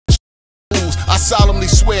I solemnly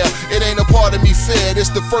swear, it ain't a part of me fair. It's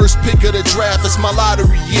the first pick of the draft, it's my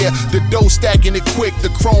lottery year. The dough stacking it quick, the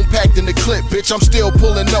chrome packed in the clip. Bitch, I'm still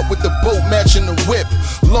pulling up with the boat matching the whip.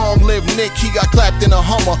 Long live Nick, he got clapped in a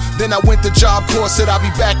Hummer. Then I went to Job Corps, said I'll be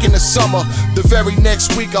back in the summer. The very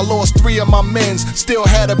next week I lost 3 of my men's. Still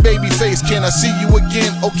had a baby face, can I see you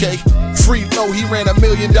again? Okay. Free low, he ran $1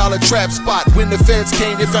 million trap spot. When the feds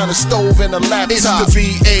came, they found a stove and a laptop. It's the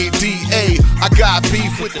VADA, I got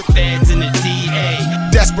beef with the feds and the DA.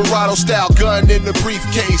 Desperado style gun in the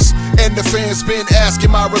briefcase. And the fans been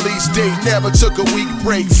asking my release date. Never took a week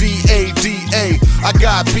break, VADA, I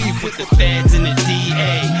got beef with the feds and the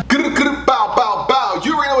DA. Bow, bow, bow.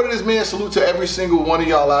 You already know what it is, man. Salute to every single one of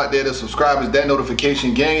y'all out there, the subscribers, that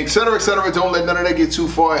notification gang, etc, etc. Don't let none of that get too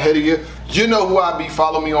far ahead of you. You know who I be.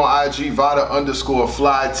 Follow me on IG,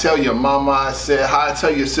 Vada_fly. Tell your mama I said hi.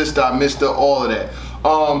 Tell your sister I missed her. All of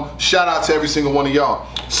that. Shout out to every single one of y'all.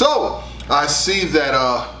 So I see that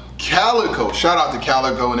Calicoe, shout out to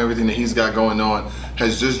Calicoe and everything that he's got going on,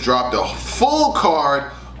 has just dropped a full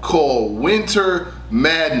card called Winter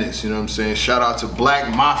Madness. You know what I'm saying? Shout out to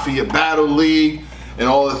Black Mafia Battle League and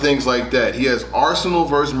all the things like that. He has Arsonal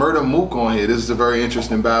versus Murda Mook on here. This is a very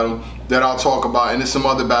interesting battle that I'll talk about, and there's some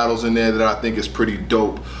other battles in there that I think is pretty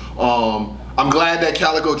dope. I'm glad that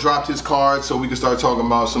Calicoe dropped his card so we can start talking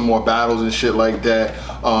about some more battles and shit like that.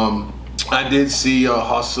 I did see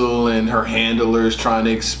Hustle and her handlers trying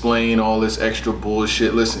to explain all this extra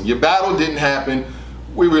bullshit. Listen, your battle didn't happen.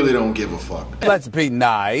 We really don't give a fuck. Let's be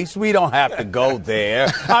nice. We don't have to go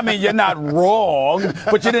there. I mean, you're not wrong,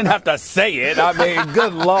 but you didn't have to say it. I mean,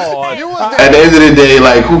 good Lord. At the end of the day,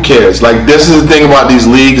 like, who cares? Like, this is the thing about these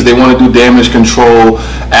leagues. They want to do damage control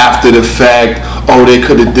after the fact. Oh, they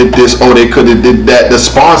could have did this. Oh, they could have did that. The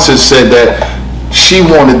sponsor said that she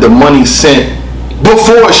wanted the money sent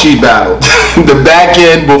before she battled. The back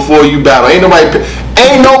end before you battle.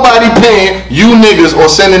 Ain't nobody paying you niggas or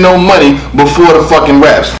sending no money before the fucking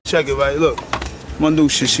raps. Check it, right? Look, my new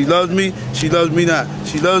shit. She loves me. She loves me not.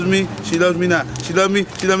 She loves me. She loves me not. She loves me.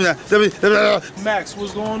 She loves me not. Max,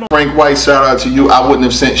 what's going on? Frank White, shout out to you. I wouldn't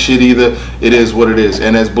have sent shit either. It is what it is.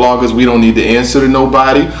 And as bloggers, we don't need to answer to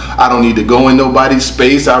nobody. I don't need to go in nobody's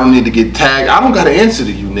space. I don't need to get tagged. I don't got to answer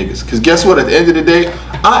to you niggas. Because guess what? At the end of the day,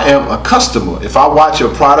 I am a customer. If I watch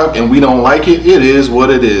your product and we don't like it, it is what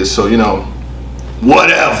it is. So, you know,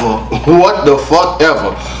 whatever. What the fuck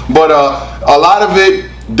ever. But a lot of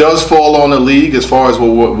it does fall on the league as far as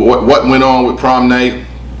what went on with prom night.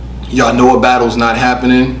 Y'all know a battle's not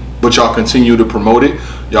happening, but y'all continue to promote it.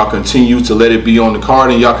 Y'all continue to let it be on the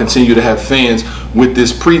card, and y'all continue to have fans with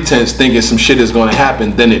this pretense thinking some shit is going to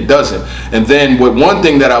happen, then it doesn't. And then one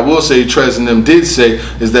thing that I will say Trez and them did say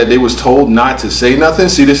is that they was told not to say nothing.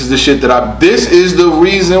 See, this is the shit that this is the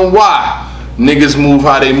reason why niggas move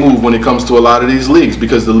how they move when it comes to a lot of these leagues,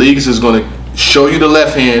 because the leagues is going to show you the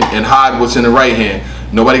left hand and hide what's in the right hand.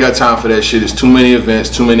 Nobody got time for that shit. It's too many events,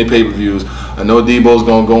 too many pay-per-views. I know Debo's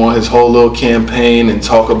gonna go on his whole little campaign and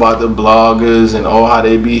talk about the bloggers and oh how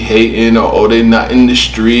they be hating, or oh they not in the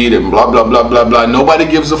street and blah blah blah blah blah. Nobody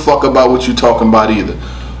gives a fuck about what you talking about either.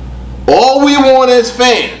 All we want as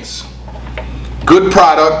fans, good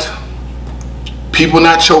product, people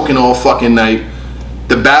not choking all fucking night,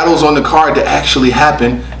 the battles on the card to actually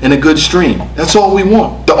happen, and a good stream. That's all we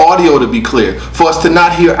want. The audio to be clear, for us to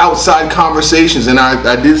not hear outside conversations. And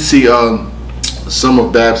I did see some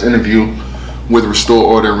of Bab's interview with Restore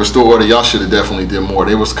Order. And Restore Order, y'all should have definitely did more.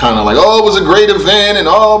 They was kind of like, oh, it was a great event, and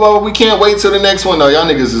oh, but we can't wait till the next one. No, y'all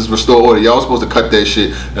niggas is Restore Order. Y'all supposed to cut that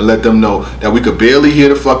shit and let them know that we could barely hear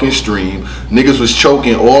the fucking stream. Niggas was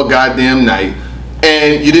choking all goddamn night.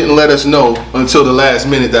 And you didn't let us know until the last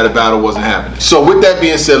minute that a battle wasn't happening. So with that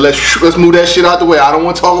being said, let's move that shit out the way. I don't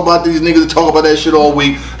want to talk about these niggas, talk about that shit all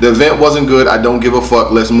week. The event wasn't good. I don't give a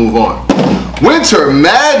fuck. Let's move on. Winter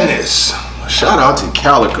Madness. Shout out to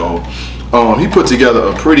Calicoe. He put together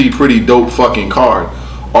a pretty dope fucking card.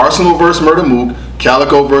 Arsonal versus Murda Mook,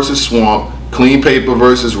 Calicoe versus Swamp, Clean Paper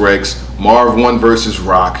versus Rex, Marv 1 versus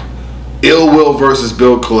Rock, Ill Will versus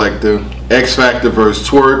Bill Collector, X Factor versus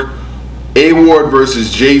Twerk, A-Ward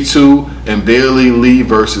versus J2, and Bailey Lee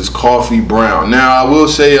versus Coffee Brown. Now, I will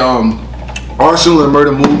say Arsonal and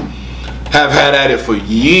Murda Mook have had at it for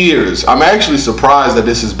years. I'm actually surprised that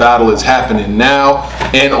this battle is happening now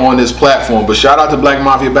and on this platform. But shout out to Black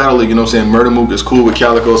Mafia Battle League. You know what I'm saying? Murda Mook is cool with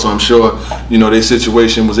Calicoe, so I'm sure, you know, their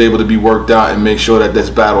situation was able to be worked out and make sure that this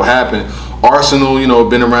battle happened. Arsonal, you know,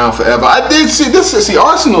 been around forever. I did see this. See,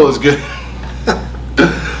 Arsonal is good.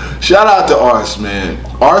 Shout out to Ars, man.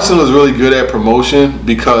 Arsonal is really good at promotion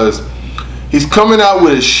because he's coming out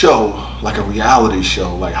with a show, like a reality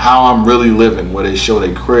show, like How I'm Really Living, where they show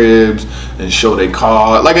their cribs and show their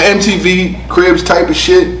car, like an MTV cribs type of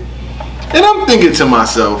shit. And I'm thinking to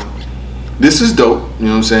myself, this is dope, you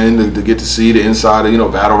know what I'm saying, to get to see the inside of, you know,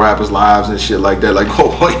 battle rappers' lives and shit like that. Like,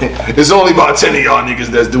 oh boy, it's only about 10 of y'all niggas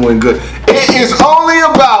that's doing good. It is only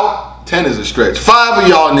about, 10 is a stretch, 5 of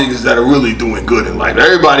y'all niggas that are really doing good in life.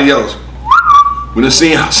 Everybody else, we done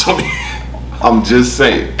seen how some, I'm just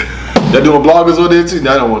saying. Y'all doing bloggers on there too?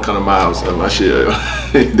 I don't want to come to my house. My shit,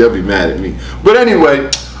 they'll be mad at me. But anyway,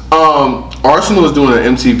 Arsonal is doing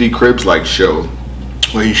an MTV Cribs like show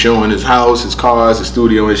where he's showing his house, his cars, his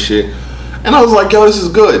studio and shit. And I was like, yo, this is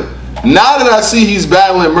good. Now that I see he's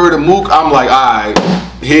battling Murda Mook, I'm like, all right,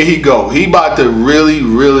 here he go. He about to really,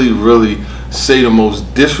 really, really say the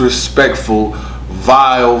most disrespectful,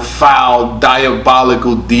 vile, foul,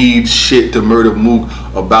 diabolical deed shit to Murda Mook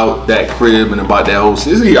about that crib and about that whole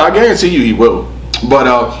season. I guarantee you he will. But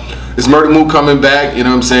it's Murda Mook coming back, you know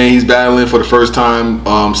what I'm saying? He's battling for the first time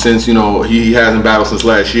since, you know, he hasn't battled since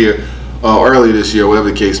last year. Early this year,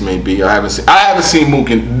 whatever the case may be. I haven't seen Mook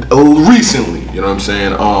recently, you know what I'm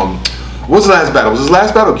saying? What's the last battle? Was his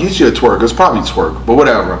last battle Geechee or Twerk? It was probably Twerk, but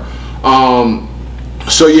whatever.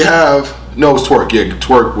 So you have, no, it was Twerk. Yeah,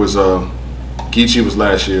 Twerk was, Geechee was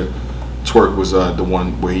last year. Twerk was the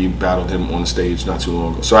one where he battled him on the stage not too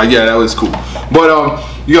long ago. So yeah, that was cool. But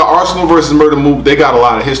you got Arsonal versus Murda Mook. They got a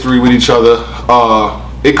lot of history with each other.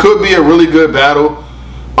 It could be a really good battle.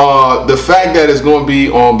 The fact that it's going to be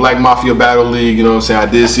on Black Mafia Battle League, you know what I'm saying?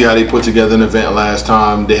 I did see how they put together an event last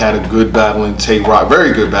time. They had a good battle in Tay Rock,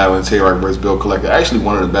 very good battle in Tay Rock versus Bmbl Collector. Actually,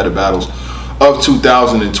 one of the better battles of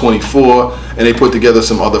 2024, and they put together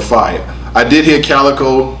some other fire. I did hear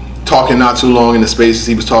Calicoe talking not too long in the spaces.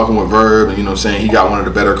 He was talking with Verb, and you know what I'm saying, he got one of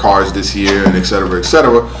the better cards this year, and etc.,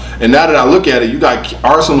 etc. And now that I look at it, you got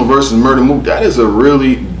Arsonal versus Murda Mook. That is a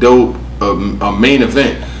really dope main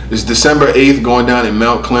event. It's December 8th going down in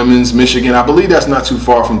Mount Clemens, Michigan. I believe that's not too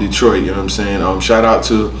far from Detroit, you know what I'm saying? Shout out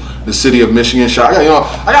to the city of Michigan. I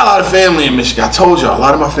got a lot of family in Michigan. I told y'all, a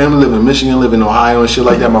lot of my family live in Michigan, live in Ohio and shit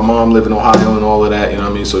like that. My mom live in Ohio and all of that, you know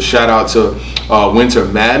what I mean? So shout out to Winter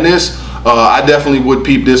Madness. I definitely would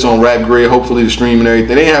peep this on Rap Grid, hopefully the stream and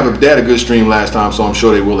everything. They had a good stream last time, so I'm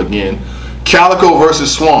sure they will again. Calicoe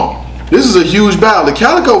versus Swamp. This is a huge battle. The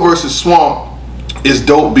Calicoe versus Swamp is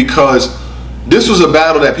dope because this was a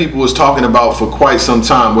battle that people was talking about for quite some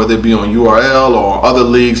time, whether it be on URL or other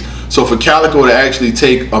leagues. So for Calicoe to actually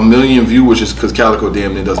take 1 million view, which is because Calicoe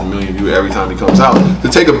damn near does 1 million view every time he comes out, to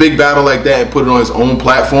take a big battle like that and put it on his own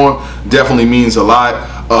platform definitely means a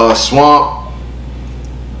lot. Swamp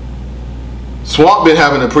been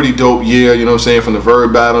having a pretty dope year, you know what I'm saying, from the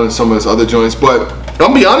Verb battle and some of his other joints. But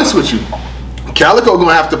I'll be honest with you, Calicoe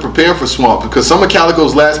gonna have to prepare for Swamp because some of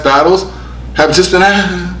Calicoe's last battles have just been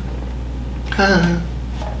alright.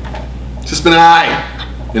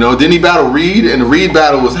 You know, didn't he battle Reed? And the Reed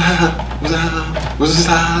battle was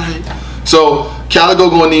alright. So Calicoe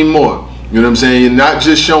gonna need more. You know what I'm saying? You're not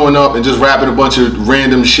just showing up and just rapping a bunch of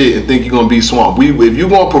random shit and think you're gonna be Swamp. If you're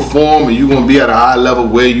gonna perform and you're gonna be at a high level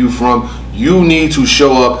where you from, you need to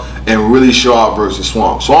show up and really show out versus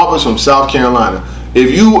Swamp. Swamp is from South Carolina.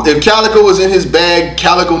 If Calicoe is in his bag,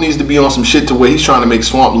 Calicoe needs to be on some shit to where he's trying to make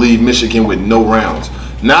Swamp leave Michigan with no rounds.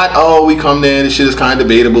 Not, oh, we come there and this shit is kind of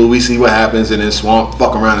debatable, we see what happens, and then Swamp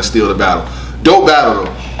fuck around and steal the battle. Dope battle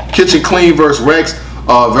though. Qleen versus Rex,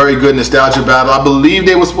 very good nostalgia battle. I believe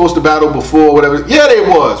they were supposed to battle before, whatever. Yeah, they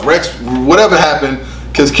was. Rex, whatever happened,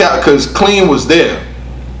 because Qleen was there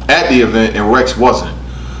at the event and Rex wasn't.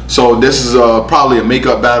 So this is probably a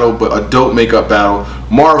makeup battle, but a dope makeup battle.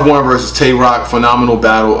 Marv 1 versus Tay Rock, phenomenal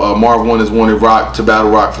battle. Marv 1 has wanted Rock to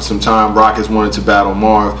battle Rock for some time. Rock has wanted to battle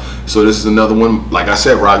Marv. So this is another one. Like I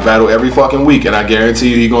said, Rock battle every fucking week, and I guarantee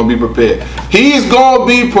you he's gonna be prepared. He's gonna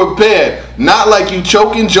be prepared. Not like you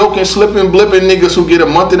choking, joking, slipping, blipping niggas who get a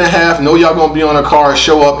month and a half, know y'all gonna be on a car,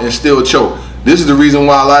 show up, and still choke. This is the reason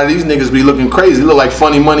why a lot of these niggas be looking crazy. Look like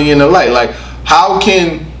funny money in the light. Like, how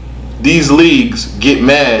can these leagues get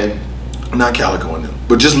mad, not Calicoe in them,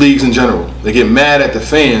 but just leagues in general, they get mad at the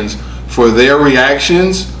fans for their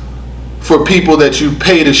reactions for people that you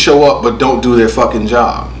pay to show up but don't do their fucking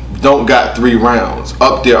job, don't got 3 rounds,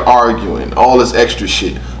 up there arguing, all this extra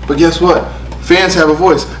shit. But guess what? Fans have a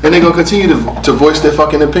voice, and they're gonna continue to voice their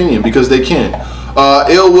fucking opinion because they can.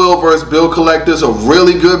 Ill Will versus Bmbl Collector is a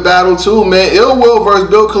really good battle too, man. Ill Will versus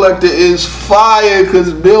Bmbl Collector is fire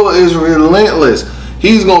because Bmbl is relentless.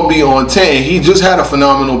 He's going to be on 10. He just had a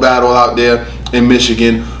phenomenal battle out there in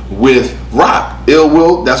Michigan with Rock. Ill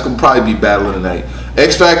Will, that's going to probably be battle of the night.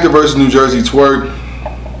 X Factor versus New Jersey Twerk.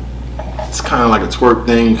 it's kind of like a twerk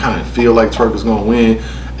thing. You kind of feel like twerk is gonna win.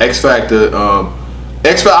 X Factor, I'm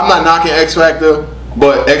not knocking X Factor,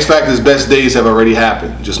 but X Factor's best days have already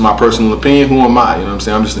happened. Just my personal opinion. Who am I? You know what I'm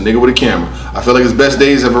saying? I'm just a nigga with a camera. I feel like his best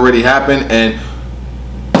days have already happened, and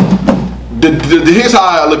here's how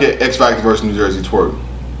I look at X Factor versus New Jersey Twerk.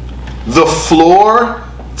 The floor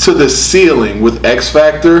to the ceiling with X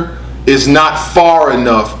Factor is not far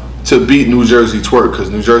enough to beat New Jersey Twerk, because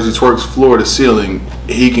New Jersey Twerk's floor to ceiling,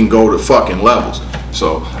 he can go to fucking levels.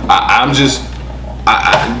 So I'm just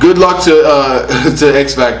good luck to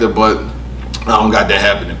X Factor, but I don't got that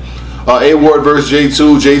happening. A Ward versus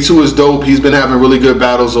J2. J2 is dope. He's been having really good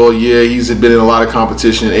battles all year. He's been in a lot of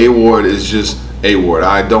competition. A Ward is just A Ward.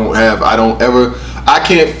 I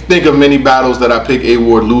can't think of many battles that I pick A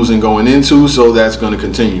Ward losing going into, so that's going to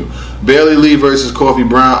continue. Bailey Lee versus Coffee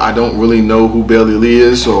Brown. I don't really know who Bailey Lee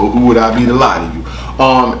is, so who would I be to lie to you?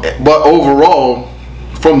 But overall,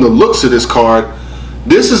 from the looks of this card,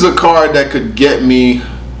 this is a card that could get me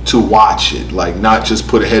to watch it, like not just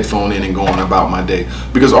put a headphone in and go on about my day.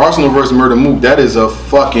 Because Arsonal versus Murda Mook, that is a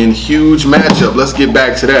fucking huge matchup. Let's get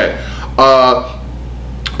back to that.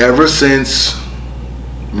 Ever since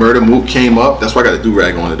Murda Mook came up, that's why I got a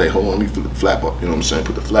do-rag on today. Hold on, let me put the flap up, you know what I'm saying?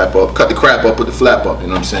 Put the flap up, cut the crap up, put the flap up, you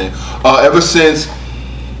know what I'm saying? Ever since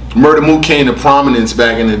Murda Mook came to prominence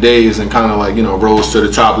back in the days and kind of like, you know, rose to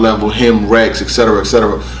the top level, him, Rex, etc.,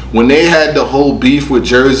 etc. When they had the whole beef with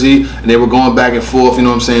Jersey and they were going back and forth, you know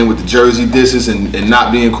what I'm saying, with the Jersey disses and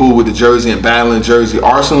not being cool with the Jersey and battling Jersey,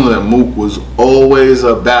 Arsonal and Mook was always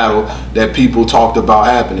a battle that people talked about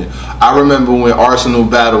happening. I remember when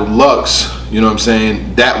Arsonal battled Lux, you know what I'm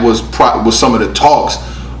saying, that was some of the talks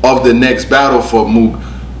of the next battle for Mook.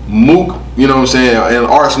 Mook, you know what I'm saying, and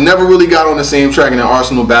Ars never really got on the same track, and then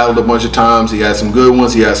Arsonal battled a bunch of times. He had some good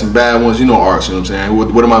ones, he had some bad ones. You know Ars, you know what I'm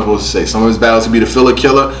saying? What am I supposed to say? Some of his battles he be the filler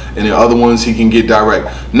killer, and the other ones he can get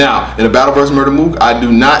direct. Now, in a battle versus Murda Mook, I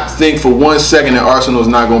do not think for 1 second that Arsonal is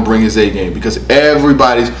not going to bring his A game, because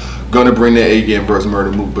everybody's going to bring their A game versus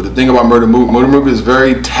Murda Mook. But the thing about Murda Mook is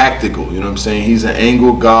very tactical, you know what I'm saying? He's an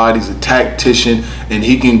angle god, he's a tactician, and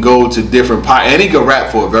he can go to different and he can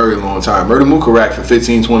rap for a very long time. Murda Mook can rap for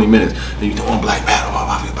 15-20 minutes. And you doing black battle,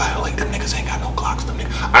 like them niggas ain't got no clocks. Them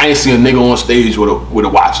niggas. I ain't seen a nigga on stage with a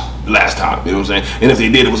watch last time, you know what I'm saying? And if they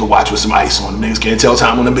did, it was a watch with some ice on. Them niggas can't tell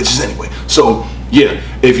time on them bitches anyway. So yeah,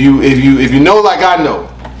 if you know like I know,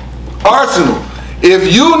 Arsonal,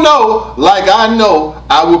 if you know like I know,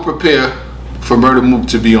 I will prepare for Murda Mook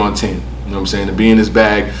to be on 10. You know what I'm saying? To be in his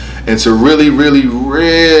bag and to really, really,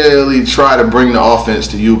 really try to bring the offense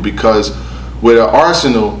to you, because with an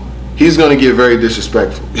Arsonal, he's going to get very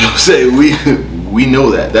disrespectful. You know what I'm saying? We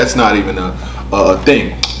know that. That's not even a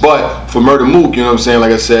thing. But for Murda Mook, you know what I'm saying?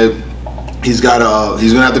 Like I said, he's gonna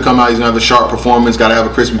have to come out. He's gonna have a sharp performance. Got to have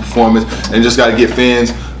a crispy performance, and just got to get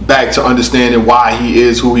fans back to understanding why he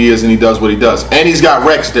is who he is and he does what he does. And he's got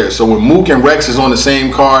Rex there. So when Mook and Rex is on the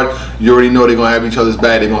same card, you already know they're gonna have each other's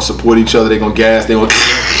back. They're gonna support each other. They're gonna gas. They're gonna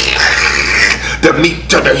the meat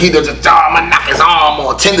to the heat of the I'm gonna knock his arm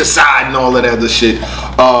on tender side and all of that other shit.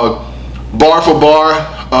 Bar for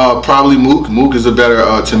bar, probably Mook. Mook is a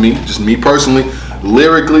better to me, just me personally.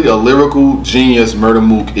 Lyrically, a lyrical genius Murda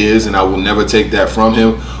Mook is, and I will never take that from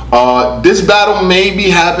him. This battle may be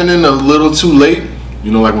happening a little too late.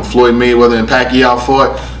 You know, like when Floyd Mayweather and Pacquiao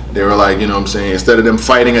fought, they were like, you know what I'm saying, instead of them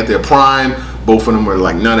fighting at their prime, both of them were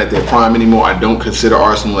like not at their prime anymore. I don't consider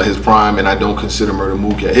Arsonal at his prime, and I don't consider Murda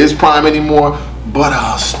Mook at his prime anymore, but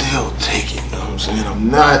I'll still take it, you know what I'm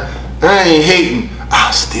saying? I ain't hating,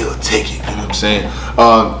 I'll still take it, you know what I'm saying?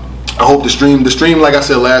 I hope the stream, like I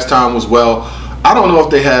said last time, was well. I don't know if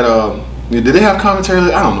they had, did they have commentary?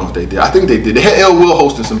 I don't know if they did. I think they did. They had Ill Will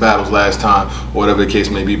hosting some battles last time, or whatever the case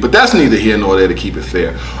may be. But that's neither here nor there, to keep it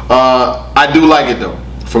fair. I do like it though.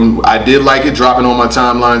 I did like it dropping on my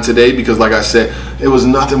timeline today, because like I said, it was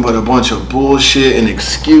nothing but a bunch of bullshit and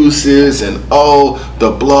excuses and oh,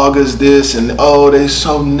 the bloggers this and oh, they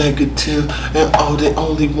so negative and oh, they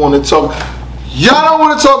only want to talk. Y'all don't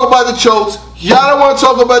want to talk about the chokes. Y'all don't want to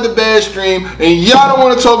talk about the bad stream, and y'all don't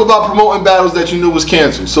want to talk about promoting battles that you knew was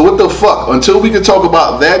canceled. So what the fuck? Until we can talk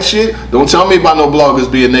about that shit, don't tell me about no bloggers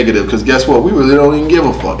being negative, because guess what? We really don't even give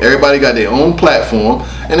a fuck. Everybody got their own platform,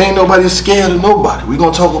 and ain't nobody scared of nobody. We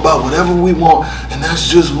gonna talk about whatever we want, and that's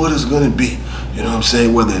just what it's gonna be. You know what I'm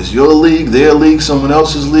saying? Whether it's your league, their league, someone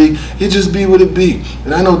else's league, it just be what it be.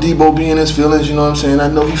 And I know Debo be in his feelings, you know what I'm saying? I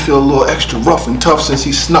know he feel a little extra rough and tough since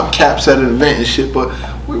he snuck caps at an event and shit, but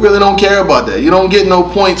We really don't care about that. You don't get no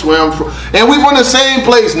points where I'm from. And we from the same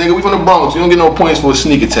place, nigga. We from the Bronx. You don't get no points for a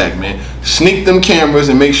sneak attack, man. Sneak them cameras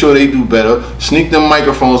and make sure they do better. Sneak them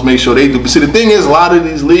microphones, make sure they do. But see, the thing is, a lot of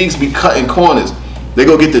these leagues be cutting corners. They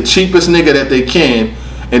go get the cheapest nigga that they can,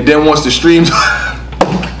 and then once the streams...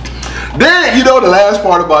 Then, you know, the last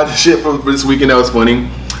part about the shit for this weekend that was funny.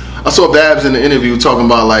 I saw Babs in the interview talking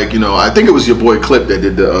about, like, you know, I think it was your boy Clip that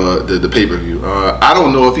did the pay-per-view. I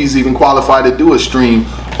don't know if he's even qualified to do a stream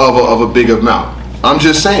of a big amount. I'm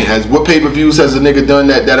just saying, what pay-per-views has a nigga done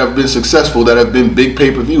that have been successful, that have been big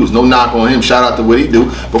pay-per-views? No knock on him, shout out to what he do.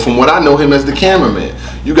 But from what I know him as the cameraman,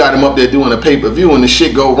 you got him up there doing a pay-per-view and the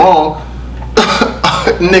shit go wrong,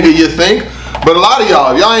 nigga, you think? But a lot of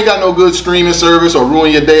y'all, if y'all ain't got no good streaming service or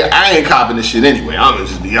ruin your day, I ain't copping this shit anyway. I'm gonna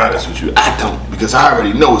just be honest with you. I don't, because I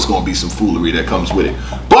already know it's gonna be some foolery that comes with it.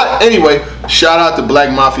 But anyway, shout out to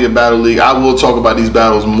Black Mafia Battle League. I will talk about these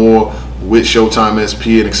battles more with Showtime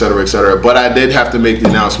SP and etc. etc. But I did have to make the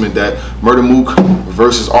announcement that Murda Mook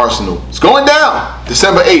versus Arsonal is going down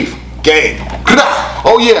December 8th. Gang.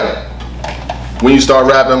 Oh yeah. When you start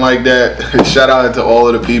rapping like that, shout out to all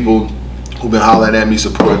of the people who've been hollering at me,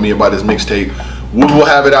 supporting me about this mixtape. We will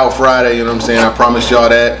have it out Friday, you know what I'm saying? I promise y'all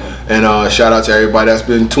that. And shout out to everybody that's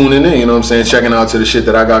been tuning in, you know what I'm saying? Checking out to the shit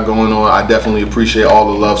that I got going on. I definitely appreciate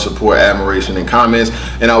all the love, support, admiration, and comments.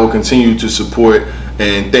 And I will continue to support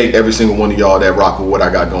and thank every single one of y'all that rock with what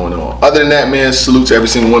I got going on. Other than that, man, salute to every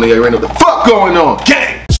single one of y'all right now. What the fuck going on?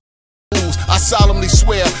 Gang! I solemnly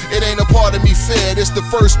swear, it ain't a part of me fair. It's the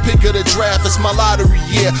first pick of the draft, it's my lottery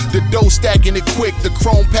year. The dough stacking it quick, the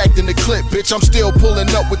chrome packed in the clip. Bitch, I'm still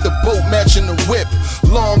pulling up with the boat matching the whip.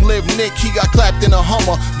 Long live Nick, he got clapped in a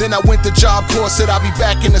Hummer. Then I went to Job Corps, said I'll be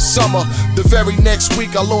back in the summer. The very next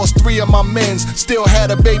week I lost 3 of my mens. Still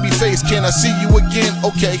had a baby face, can I see you again?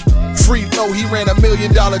 Okay. Free low, he ran $1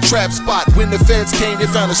 million trap spot. When the feds came,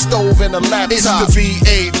 they found a stove and a laptop. It's the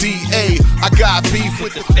VADA, I got beef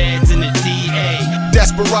with the feds and the DA.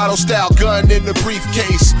 Desperado style gun in the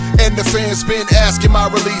briefcase. And the fans been asking my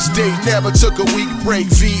release date. Never took a week break.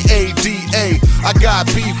 VADA, I got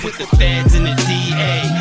beef with the feds and the DA.